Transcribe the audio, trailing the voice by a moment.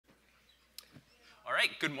All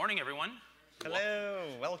right, good morning, everyone. Hello,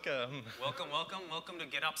 welcome. Welcome to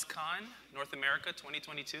GitOps Con North America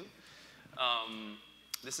 2022.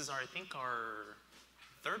 This is I think our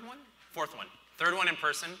fourth one in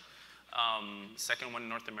person. Second one in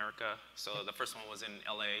North America. So the first one was in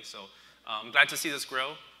LA. So I'm glad to see this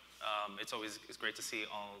grow. It's great to see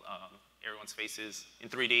everyone's faces in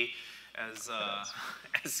 3D, as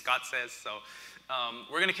Scott says. So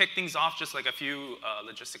we're going to kick things off just like a few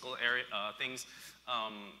logistical things.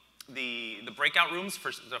 The breakout rooms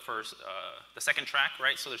for the second track,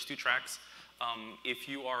 right? So there's two tracks. If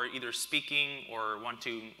you are either speaking or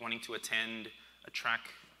wanting to attend a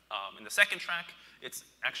track in the second track, it's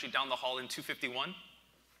actually down the hall in 251.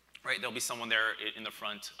 Right, there'll be someone there in the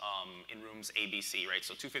front in rooms ABC, right?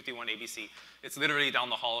 So 251 ABC. It's literally down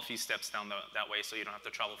the hall, a few steps down that way, so you don't have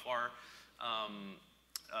to travel far.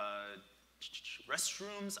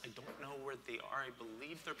 Restrooms, I don't know where they are. I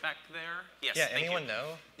believe they're back there. Yes. Yeah. Anyone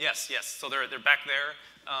know? Yes. So they're back there.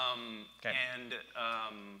 Okay. And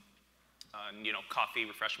coffee,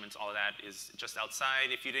 refreshments, all of that is just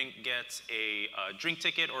outside. If you didn't get a drink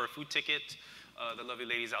ticket or a food ticket, the lovely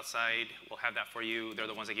ladies outside will have that for you. They're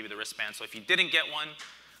the ones that give you the wristband. So if you didn't get one,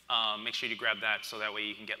 make sure you grab that so that way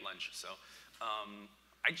you can get lunch. So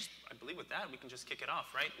I believe with that we can just kick it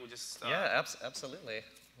off, right? We'll just yeah, absolutely.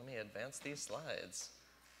 Let me advance these slides.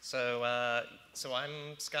 So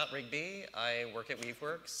I'm Scott Rigby. I work at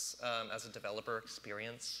Weaveworks as a developer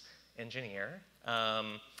experience engineer.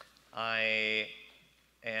 I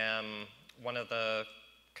am one of the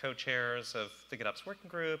co-chairs of the GitOps working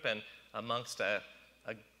group, and amongst a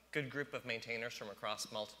good group of maintainers from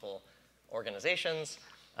across multiple organizations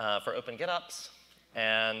for Open GitOps.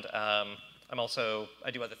 And I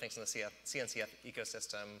do other things in the CNCF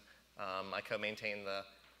ecosystem. I co-maintain the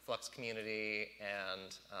Flux community,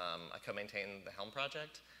 and I co-maintain the Helm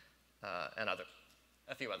project, and a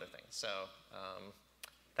few other things. So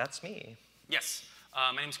that's me. Yes.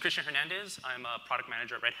 My name is Hernandez. I'm a product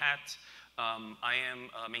manager at Red Hat. I am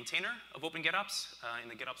a maintainer of Open GitOps in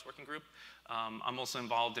the GitOps working group. I'm also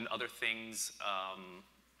involved in other things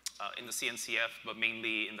in the CNCF, but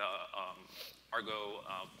mainly in the Argo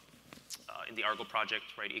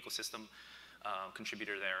project, right, ecosystem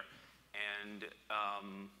contributor there. And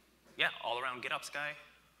yeah, all around GitOps guy.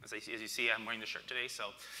 As you see, I'm wearing the shirt today,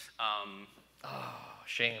 so.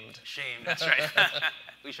 Shamed. Shamed, that's right.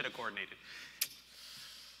 We should have coordinated.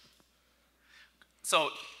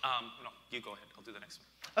 So, no, you go ahead. I'll do the next one.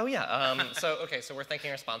 Oh, yeah. So we're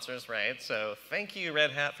thanking our sponsors, right? So thank you,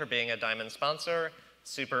 Red Hat, for being a Diamond sponsor.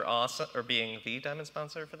 Super awesome, or being the Diamond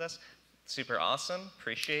sponsor for this. Super awesome.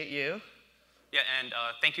 Appreciate you. Yeah, and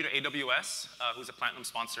thank you to AWS, who's a Platinum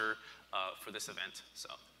sponsor for this event. So.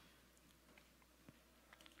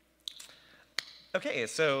 OK,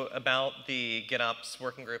 so about the GitOps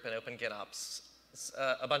working group and Open GitOps.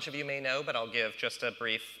 A bunch of you may know, but I'll give just a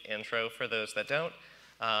brief intro for those that don't.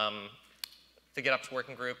 The GitOps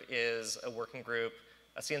working group is a working group,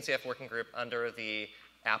 a CNCF working group under the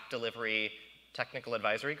App Delivery Technical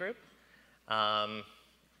Advisory Group.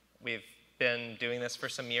 We've been doing this for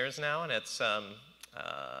some years now, and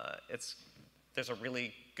there's a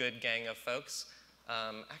really good gang of folks.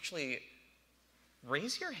 Actually,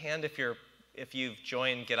 raise your hand if you've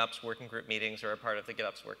joined GitOps working group meetings or are part of the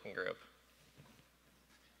GitOps working group.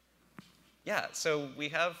 Yeah, so we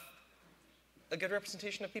have a good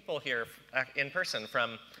representation of people here in person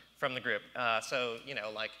from the group. So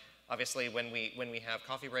obviously when we have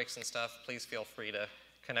coffee breaks and stuff, please feel free to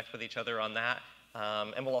connect with each other on that.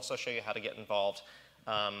 And we'll also show you how to get involved.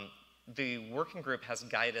 The working group has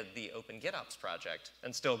guided the Open GitOps project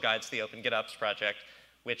and still guides the Open GitOps project,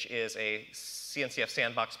 which is a CNCF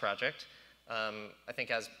sandbox project. I think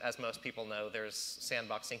as most people know, there's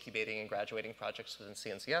sandbox incubating and graduating projects within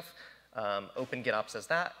CNCF. Open GitOps is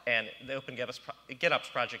that, and the Open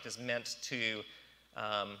GitOps project is meant to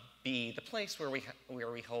be the place where we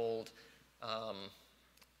hold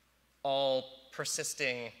all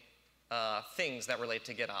persisting things that relate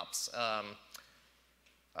to GitOps.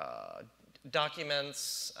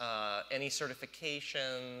 Documents, any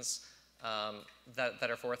certifications that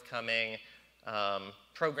are forthcoming,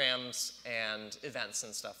 programs and events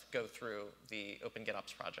and stuff go through the Open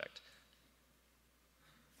GitOps project.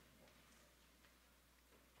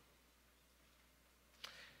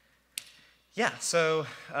 Yeah, so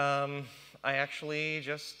I actually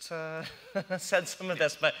just said some of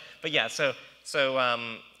this, but yeah, so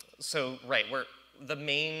right, the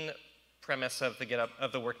main premise of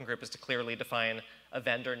the working group is to clearly define a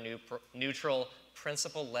vendor-neutral,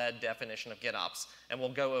 principle-led definition of GitOps, and we'll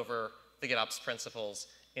go over the GitOps principles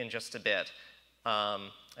in just a bit.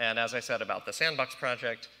 And as I said about the sandbox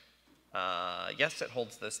project, yes, it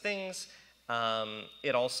holds those things.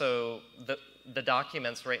 It also, the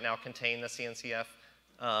documents right now contain the CNCF,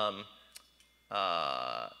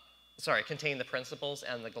 contain the principles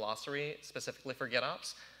and the glossary specifically for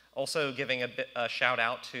GitOps. Also giving a shout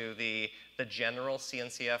out to the general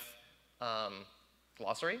CNCF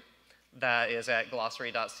glossary that is at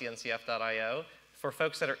glossary.cncf.io. For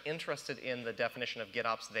folks that are interested in the definition of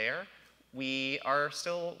GitOps there, we are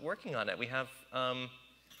still working on it. We have,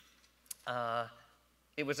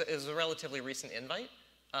 it was a relatively recent invite.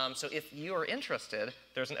 So if you are interested,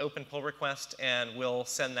 there's an open pull request, and we'll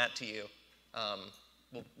send that to you.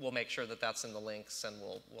 We'll make sure that that's in the links, and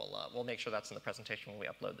we'll make sure that's in the presentation when we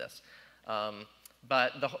upload this.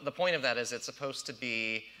 But the point of that is it's supposed to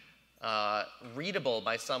be readable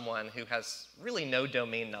by someone who has really no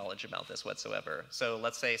domain knowledge about this whatsoever. So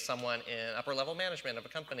let's say someone in upper level management of a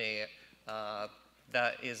company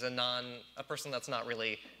that is a person that's not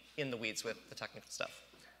really in the weeds with the technical stuff.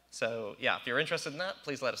 So yeah, if you're interested in that,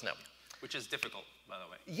 please let us know. Which is difficult, by the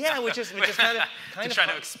way. Yeah, which is kind of to try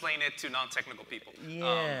to explain it to non-technical people.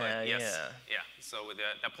 Yeah, but yes, yeah. So with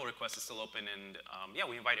that pull request is still open, and yeah,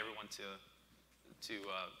 we invite everyone to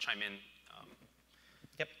chime in.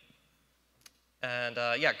 Yep. And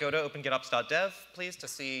yeah, go to opengitops.dev, please, to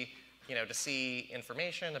see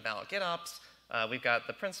information about GitOps. We've got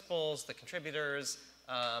the principles, the contributors,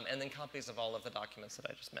 and then copies of all of the documents that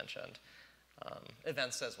I just mentioned.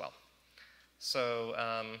 Events as well. So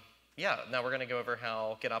yeah, now we're going to go over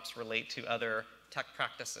how GitOps relate to other tech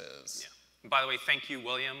practices. Yeah. By the way, thank you,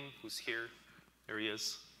 William, who's here. There he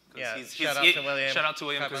is. Yeah, shout out to William. Shout out to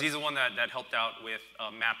William, because he's the one that helped out with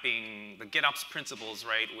mapping the GitOps principles,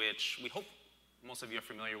 right, which we hope most of you are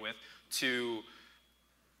familiar with, to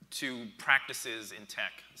practices in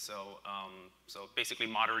tech. So, so basically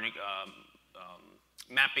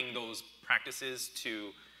mapping those practices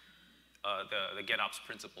to the GitOps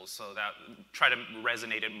principles, so that try to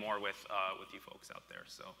resonate it more with you folks out there.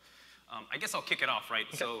 So I guess I'll kick it off, right?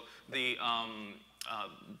 Okay. So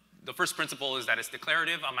the first principle is that it's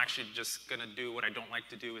declarative. I'm actually just going to do what I don't like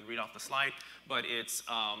to do and read off the slide, but it's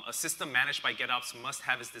a system managed by GitOps must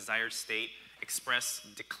have its desired state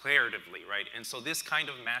expressed declaratively, right? And so this kind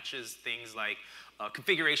of matches things like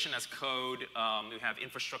configuration as code. We have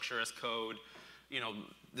infrastructure as code.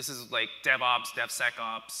 This is like DevOps,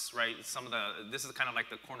 DevSecOps, right? This is kind of like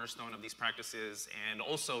the cornerstone of these practices, and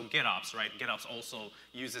also GitOps, right? GitOps also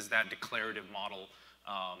uses that declarative model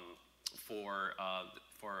for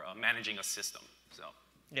managing a system. So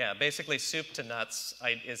yeah, basically soup to nuts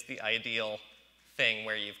is the ideal thing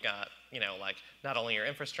where you've got like not only your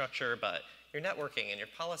infrastructure but your networking and your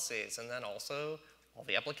policies, and then also all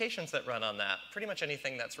the applications that run on that. Pretty much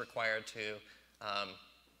anything that's required to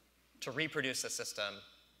reproduce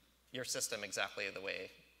your system exactly the way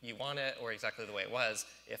you want it, or exactly the way it was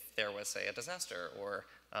if there was, say, a disaster, or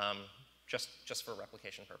just for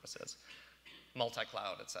replication purposes,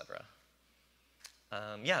 multi-cloud, etc.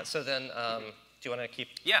 Yeah, so then do you want to keep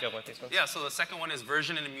going with these ones? Yeah, so the second one is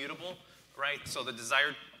version and immutable, right? So the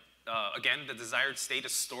desired, again, the desired state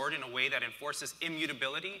is stored in a way that enforces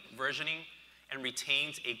immutability, versioning, and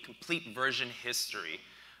retains a complete version history.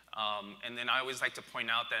 And then I always like to point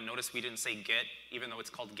out that notice we didn't say Git, even though it's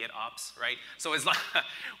called GitOps, right? So it's like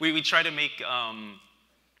we try to make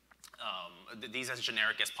these as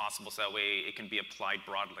generic as possible, so that way it can be applied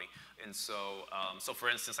broadly. And so, so for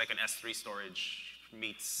instance, like an S3 storage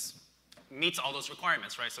meets all those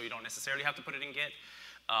requirements, right? So you don't necessarily have to put it in Git.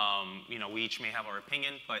 We each may have our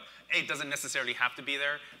opinion, but it doesn't necessarily have to be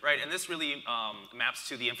there, right? And this really maps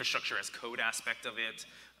to the infrastructure as code aspect of it.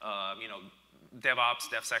 DevOps,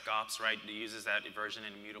 DevSecOps, right? It uses that version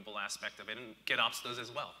and immutable aspect of it, and GitOps does as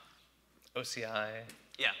well. OCI.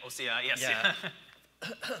 Yeah, OCI, yes.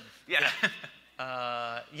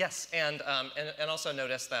 Yeah. Yes, and also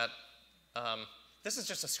notice that this is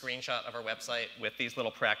just a screenshot of our website with these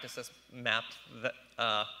little practices mapped that,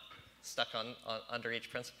 stuck under each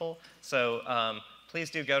principle. So please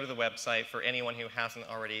do go to the website for anyone who hasn't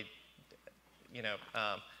already,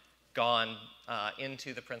 gone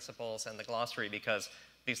into the principles and the glossary, because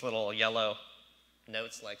these little yellow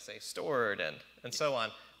notes, like say stored and so on,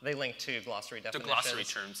 they link to glossary definitions. To glossary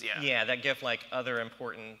terms, yeah. Yeah, that give like other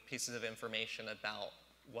important pieces of information about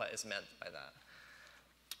what is meant by that.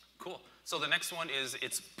 Cool. So the next one is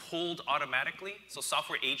it's pulled automatically. So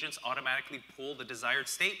software agents automatically pull the desired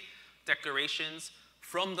state declarations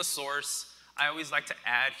from the source. I always like to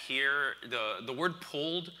add here the word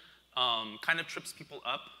pulled kind of trips people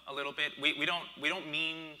up a little bit. We don't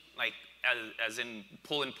mean like as in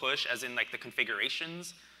pull and push, as in like the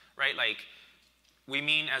configurations, right? Like We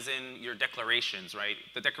mean as in your declarations, right?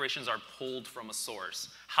 The declarations are pulled from a source.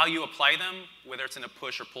 How you apply them, whether it's in a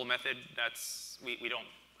push or pull method, we don't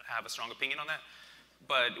have a strong opinion on that.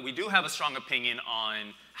 But we do have a strong opinion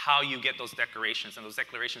on how you get those declarations, and those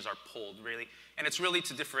declarations are pulled, really. And it's really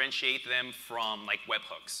to differentiate them from like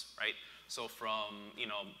webhooks, right? So from,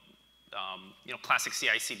 classic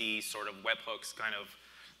CI/CD sort of webhooks, kind of,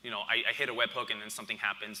 I hit a webhook and then something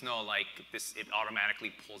happens. No, like this, it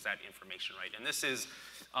automatically pulls that information, right? And this is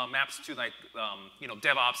maps to like,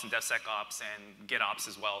 DevOps and DevSecOps and GitOps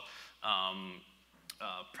as well.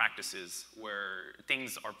 Practices where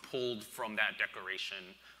things are pulled from that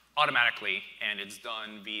declaration automatically, and it's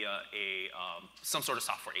done via some sort of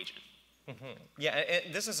software agent. Mm-hmm. Yeah,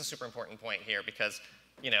 this is a super important point here because,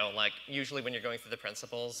 like usually when you're going through the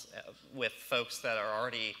principles with folks that are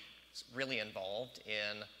already really involved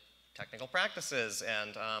in technical practices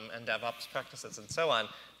and DevOps practices and so on,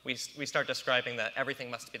 we start describing that everything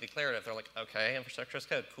must be declarative. They're like, okay, infrastructure as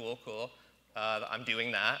code, cool. I'm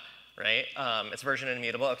doing that. Right? It's version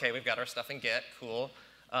immutable. Okay, we've got our stuff in Git. Cool.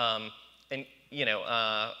 And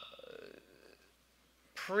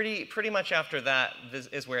pretty much after that, this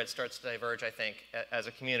is where it starts to diverge, I think, as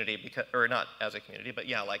a community, or not as a community, but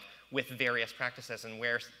yeah, like with various practices and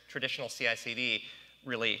where traditional CI/CD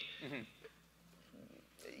really. Mm-hmm.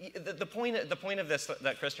 The point of this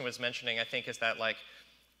that Christian was mentioning, I think, is that like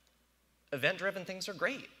event-driven things are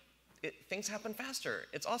great. Things happen faster.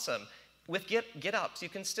 It's awesome. With GitOps, you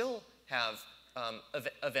can still have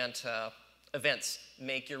events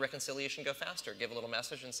make your reconciliation go faster. Give a little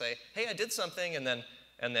message and say, "Hey, I did something," and then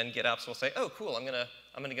GitOps will say, "Oh, cool, I'm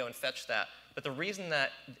gonna go and fetch that." But the reason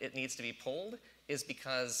that it needs to be pulled is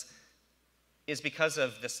because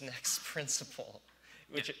of this next principle,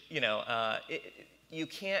 which you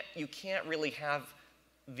can't really have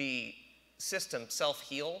the system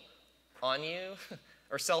self-heal on you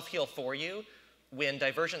or self-heal for you when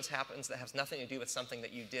divergence happens that has nothing to do with something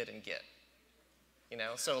that you did in Git.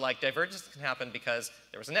 So like divergence can happen because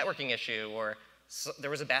there was a networking issue or there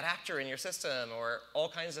was a bad actor in your system or all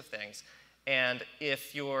kinds of things. And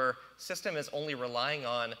if your system is only relying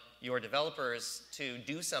on your developers to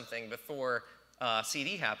do something before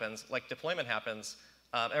CD happens, like deployment happens,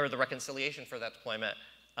 or the reconciliation for that deployment,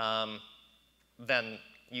 then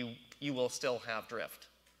you will still have drift.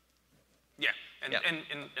 Yeah,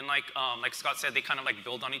 and like Scott said, they kind of like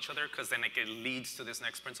build on each other because then it leads to this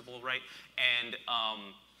next principle, right? And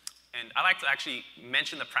I like to actually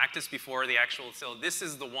mention the practice before the actual. So this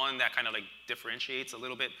is the one that kind of like differentiates a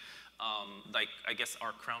little bit. Like I guess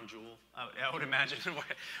our crown jewel, I would imagine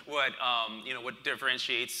what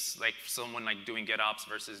differentiates like someone like doing GitOps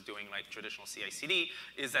versus doing like traditional CI/CD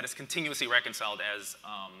is that it's continuously reconciled, as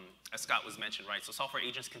Scott was mentioned, right? So software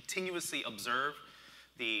agents continuously observe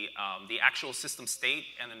the actual system state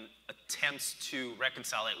and then attempts to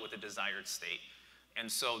reconcile it with a desired state.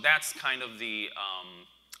 And so that's kind of the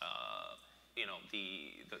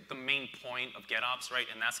main point of GitOps, right?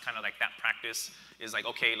 And that's kind of like that practice is like,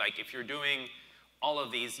 okay, like if you're doing all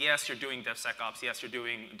of these, yes, you're doing DevSecOps, yes, you're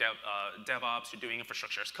doing DevOps, you're doing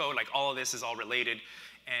infrastructure as code, like all of this is all related.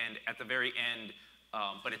 And at the very end,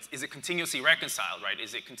 but is it continuously reconciled, right?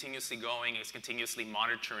 Is it continuously going? Is it continuously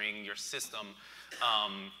monitoring your system?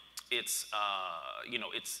 It's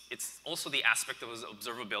also the aspect of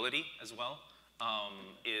observability as well.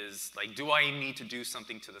 Is like, do I need to do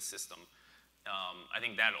something to the system? I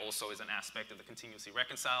think that also is an aspect of the continuously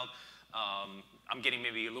reconciled. I'm getting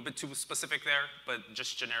maybe a little bit too specific there, but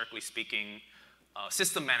just generically speaking,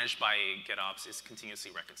 system managed by GitOps is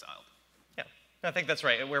continuously reconciled. Yeah, I think that's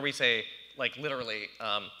right. Where we say, like literally,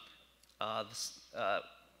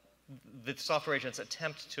 the software agents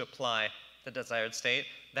attempt to apply the desired state.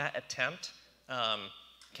 That attempt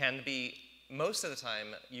can be, most of the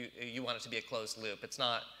time, you want it to be a closed loop. It's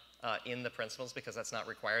not in the principles because that's not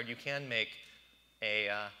required. You can make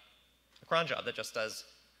a cron job that just does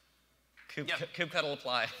kubectl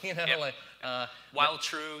apply. Like, while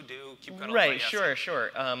true, do kubectl apply. Right, yes.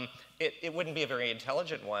 Sure. It wouldn't be a very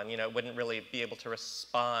intelligent one. It wouldn't really be able to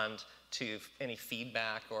respond to any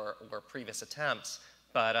feedback or previous attempts.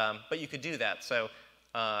 But you could do that. So,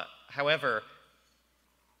 however,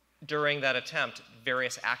 during that attempt,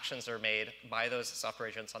 various actions are made by those software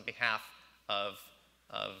agents on behalf of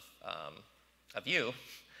you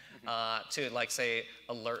to, like, say,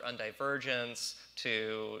 alert on divergence,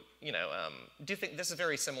 to, do think this is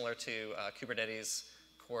very similar to Kubernetes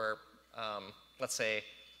core, let's say,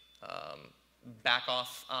 back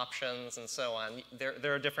off options and so on.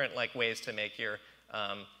 There are different ways to make your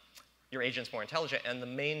agents more intelligent, and the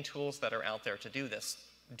main tools that are out there to do this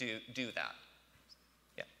do that.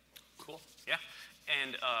 Yeah. Cool. Yeah.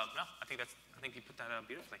 And no, I think you put that out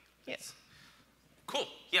beautifully. Yes. Cool.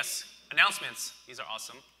 Yes. Announcements. These are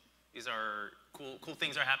awesome. These are cool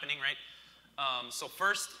things are happening, right? So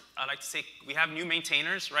first, I'd like to say we have new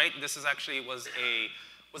maintainers, right? This is actually was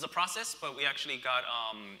a process, but we actually got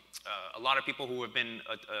a lot of people who have been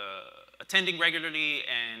attending regularly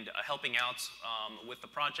and helping out with the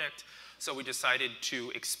project. So we decided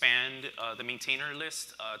to expand the maintainer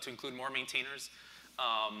list to include more maintainers.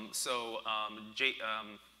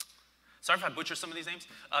 Sorry if I butcher some of these names.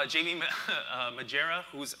 Jamie Majera,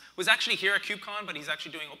 who's actually here at KubeCon, but he's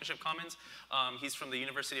actually doing OpenShift Commons. He's from the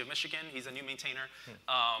University of Michigan. He's a new maintainer.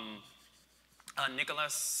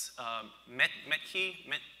 Nicholas Metke,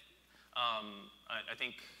 I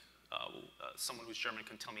think someone who's German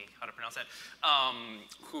can tell me how to pronounce that,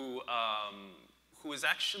 who is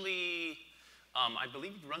actually, I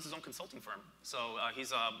believe he runs his own consulting firm. So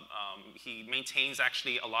he maintains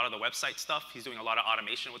actually a lot of the website stuff. He's doing a lot of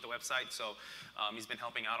automation with the website. So he's been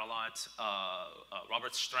helping out a lot.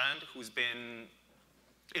 Robert Strand, who's been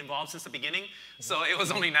involved since the beginning. So it was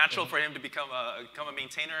only natural for him to become a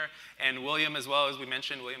maintainer. And William, as well, as we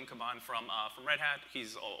mentioned, William Caban from Red Hat.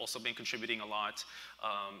 He's also been contributing a lot,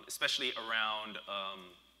 especially around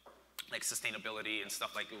like sustainability and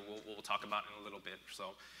stuff like we'll talk about in a little bit.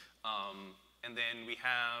 So. And then we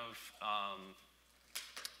have,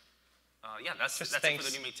 yeah, that's it for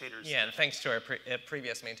the new maintainers. Yeah, and thanks to our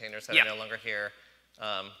previous maintainers that are no longer here,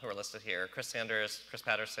 who are listed here: Chris Sanders, Chris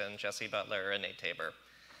Patterson, Jesse Butler, and Nate Tabor.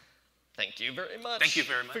 Thank you very much. Thank you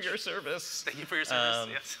very much for your service. Thank you for your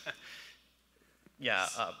service.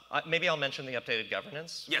 Yes. Yeah, maybe I'll mention the updated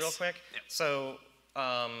governance real quick. Yeah. So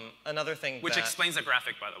another thing which explains the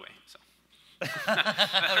graphic, by the way. So.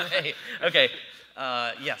 Right. Okay.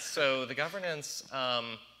 Yes, so the governance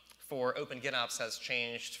for Open GitOps has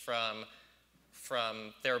changed from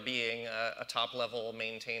there being a top-level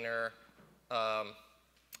maintainer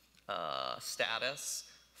status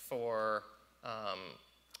for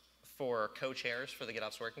co-chairs for the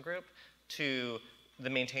GitOps working group to the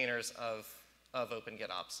maintainers of Open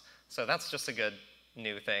GitOps. So that's just a good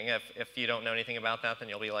new thing. If you don't know anything about that, then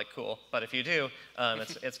you'll be like, cool. But if you do,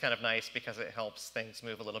 it's kind of nice because it helps things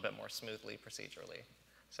move a little bit more smoothly procedurally.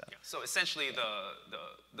 So, yeah, so essentially,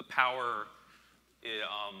 the power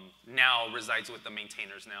now resides with the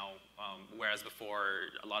maintainers now, whereas before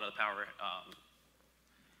a lot of the power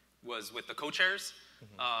was with the co-chairs,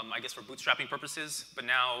 I guess for bootstrapping purposes. But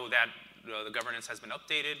now that the governance has been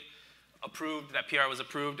updated, approved, that PR was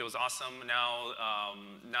approved, it was awesome. Now,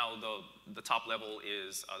 now the top level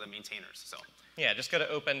is the maintainers. So yeah, just go to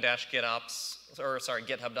open-gitops, or sorry,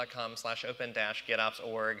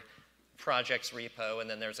 github.com/open-gitops.org, projects repo, and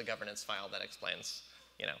then there's a governance file that explains,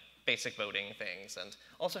 basic voting things, and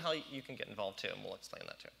also how you can get involved too, and we'll explain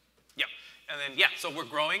that too. Yeah, and then yeah, so we're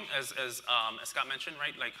growing as Scott mentioned,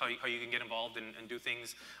 right? Like how you can get involved and do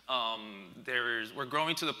things. We're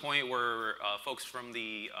growing to the point where folks from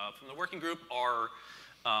the working group are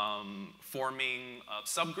forming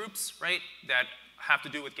subgroups, right? That have to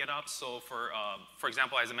do with GitOps. So for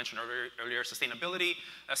example, as I mentioned earlier, sustainability.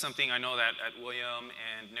 That's something I know that William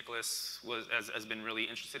and Nicholas has been really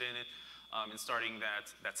interested in it. In starting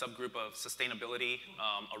that subgroup of sustainability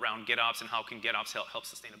around GitOps and how can GitOps help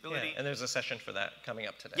sustainability. Yeah, and there's a session for that coming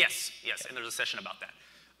up today. Yes, yeah. And there's a session about that.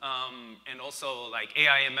 And also like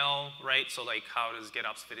AI/ML, right? So like how does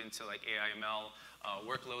GitOps fit into like AI/ML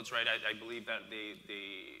workloads, right? I believe that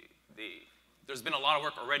there's been a lot of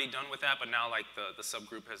work already done with that, but now like the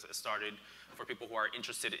subgroup has started for people who are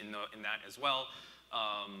interested in that as well.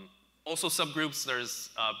 Also subgroups,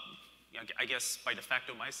 there's I guess by de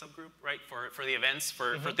facto my subgroup, right, for the events,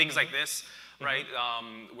 for things like this, right?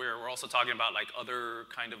 We're also talking about like other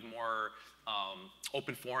kind of more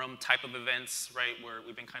open forum type of events, right, where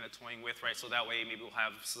we've been kind of toying with, right? So that way maybe we'll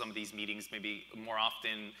have some of these meetings maybe more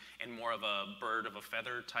often and more of a bird of a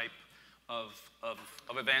feather type of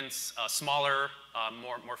events, smaller,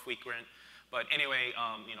 more frequent. But anyway,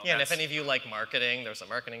 yeah, and if any of you like marketing, there's a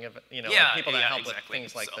marketing event, yeah, people that help exactly.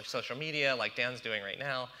 with things like the social media, like Dan's doing right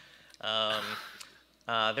now.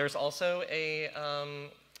 There's also a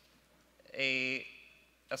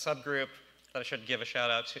subgroup that I should give a shout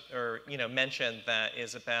out to, or mention, that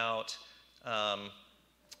is about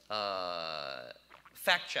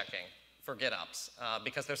fact checking for GitOps,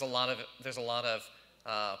 because there's a lot of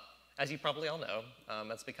as you probably all know,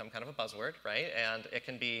 that's become kind of a buzzword, right? And it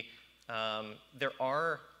can be there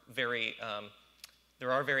are very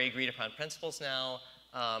agreed upon principles now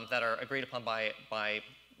that are agreed upon by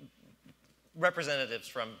representatives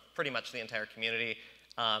from pretty much the entire community.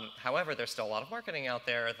 However, there's still a lot of marketing out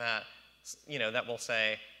there that that will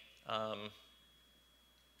say,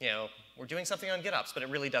 we're doing something on GitOps, but it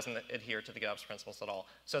really doesn't adhere to the GitOps principles at all.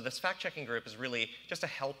 So this fact-checking group is really just a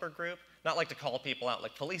helper group, not like to call people out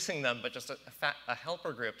like policing them, but just a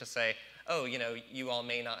helper group to say, oh, you all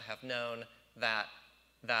may not have known that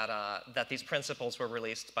these principles were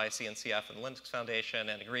released by CNCF and the Linux Foundation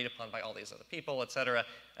and agreed upon by all these other people, et cetera.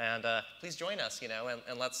 And please join us,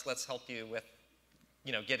 and let's help you with,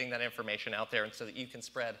 getting that information out there and so that you can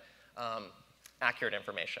spread accurate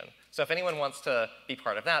information. So if anyone wants to be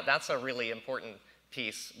part of that, that's a really important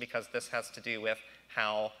piece because this has to do with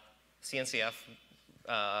how CNCF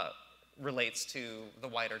relates to the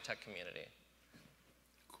wider tech community.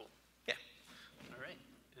 Cool. Yeah. All right.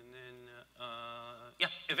 And then, yeah,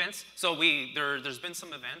 events. So there's been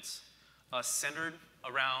some events centered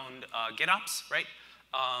around GitOps, right?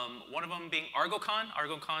 One of them being ArgoCon.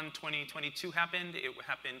 ArgoCon 2022 happened. It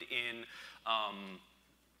happened in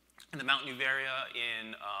the Mountain View area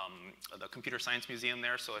in the Computer Science Museum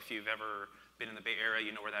there. So if you've ever been in the Bay Area,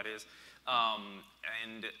 you know where that is.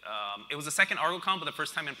 It was the second ArgoCon, but the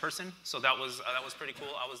first time in person. So that was pretty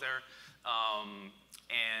cool. I was there,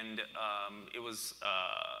 it was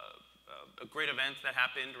a great event that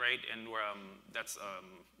happened, right? And where that's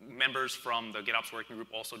members from the GitOps working group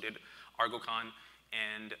also did ArgoCon,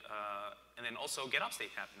 and then also GitOps Day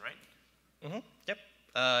happened, right? Mm-hmm. Yep.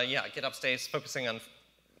 Yeah, GitOps Days focusing on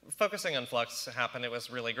Flux happened. It was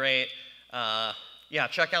really great. Yeah,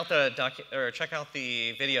 check out the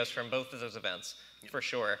videos from both of those events for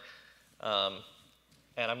sure. And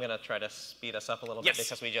I'm going to try to speed us up a little bit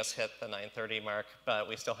because we just hit the 9:30 mark, but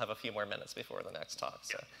we still have a few more minutes before the next talk.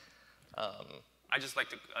 So, I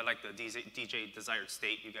like the DJ Desired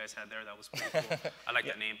State you guys had there. That was pretty cool. I like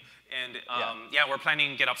that name. And yeah, we're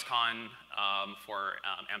planning GitOps Con for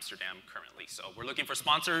Amsterdam currently. So we're looking for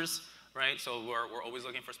sponsors. Right, so we're always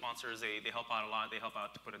looking for sponsors. They help out a lot. They help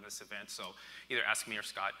out to put in this event. So either ask me or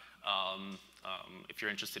Scott if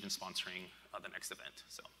you're interested in sponsoring the next event.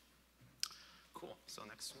 So cool. So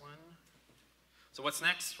next one. So what's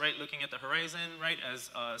next? Right, looking at the horizon. Right,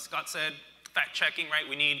 as Scott said, fact checking. Right,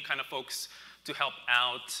 we need kind of folks to help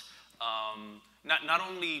out. Not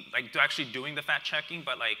only like to actually doing the fact checking,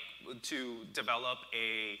 but like to develop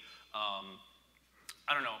a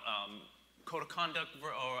I don't know. Code of conduct,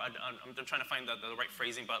 or I'm trying to find the right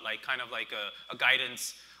phrasing, but like kind of like a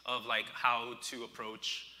guidance of like how to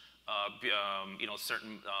approach,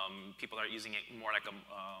 certain people that are using it more like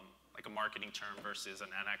a marketing term versus an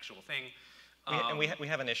actual thing. And we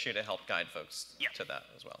have an issue to help guide folks to that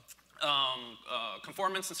as well.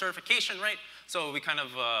 Conformance and certification, right? So we kind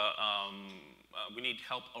of we need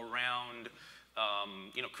help around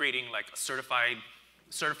creating like a certified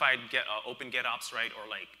open GitOps, right? Or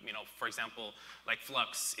like, for example, like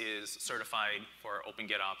Flux is certified for open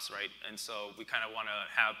GitOps, right? And so we kind of want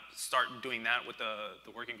to start doing that with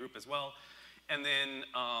the working group as well. And then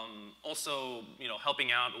also,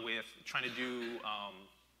 helping out with trying to do,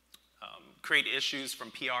 create issues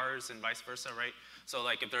from PRs and vice versa, right? So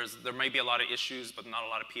like if there may be a lot of issues, but not a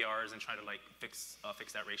lot of PRs, and try to like fix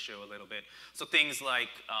that ratio a little bit. So things like,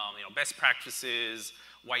 best practices,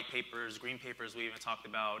 white papers, green papers we even talked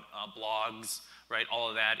about, blogs, right? All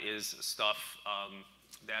of that is stuff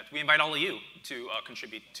that we invite all of you to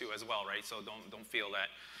contribute to as well, right? So don't feel that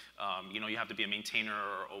you have to be a maintainer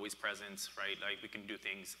or always present, right? Like we can do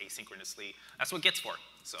things asynchronously. That's what Git's for.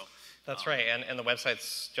 So that's right, and the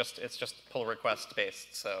website's just pull request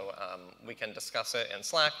based. So we can discuss it in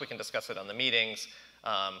Slack. We can discuss it on the meetings.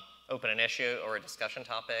 Open an issue or a discussion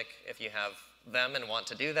topic if you have them and want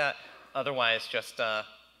to do that. Otherwise, just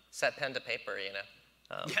set pen to paper,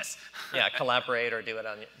 yes. Yeah, collaborate or do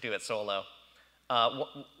it solo.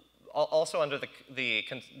 Also, under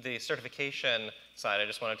the certification side, I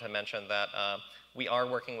just wanted to mention that we are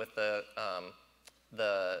working with the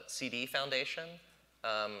CD Foundation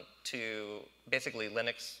to basically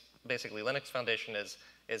Linux Foundation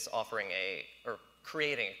is offering or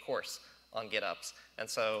creating a course on GitOps. And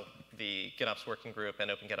so the GitOps working group and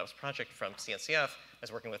Open GitOps project from CNCF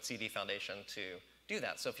is working with CD Foundation to do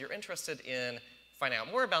that. So if you're interested in finding out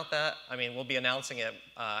more about that, I mean, we'll be announcing it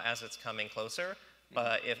as it's coming closer.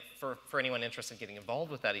 But if for anyone interested in getting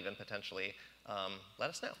involved with that even potentially, let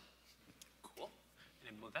us know. Cool.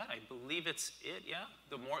 And with that, I believe it's it, yeah?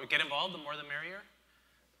 The more get involved, the more the merrier.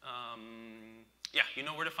 Yeah, you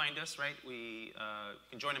know where to find us, right? We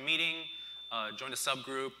can join a meeting, join a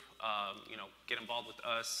subgroup, get involved with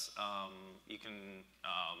us. You can,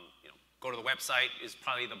 go to the website is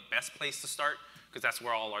probably the best place to start because that's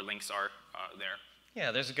where all our links are there.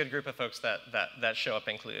 Yeah, there's a good group of folks that show up,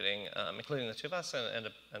 including the two of us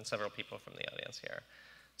and several people from the audience here.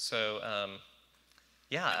 So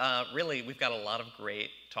Yeah, really, we've got a lot of great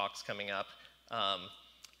talks coming up,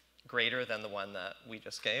 greater than the one that we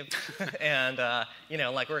just gave. And,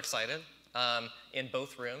 like, we're excited in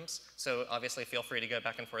both rooms. So obviously, feel free to go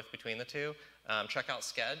back and forth between the two. Check out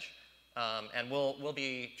Sketch. And we'll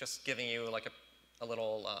be just giving you, like, a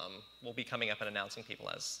little, we'll be coming up and announcing people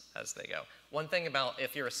as they go. One thing about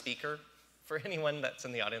if you're a speaker, for anyone that's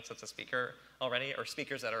in the audience that's a speaker already, or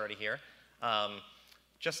speakers that are already here,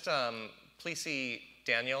 just please see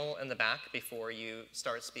Daniel in the back before you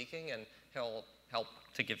start speaking, and he'll help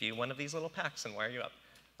to give you one of these little packs and wire you up.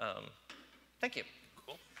 Thank you.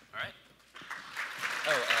 Cool. All right.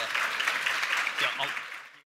 Oh, yeah,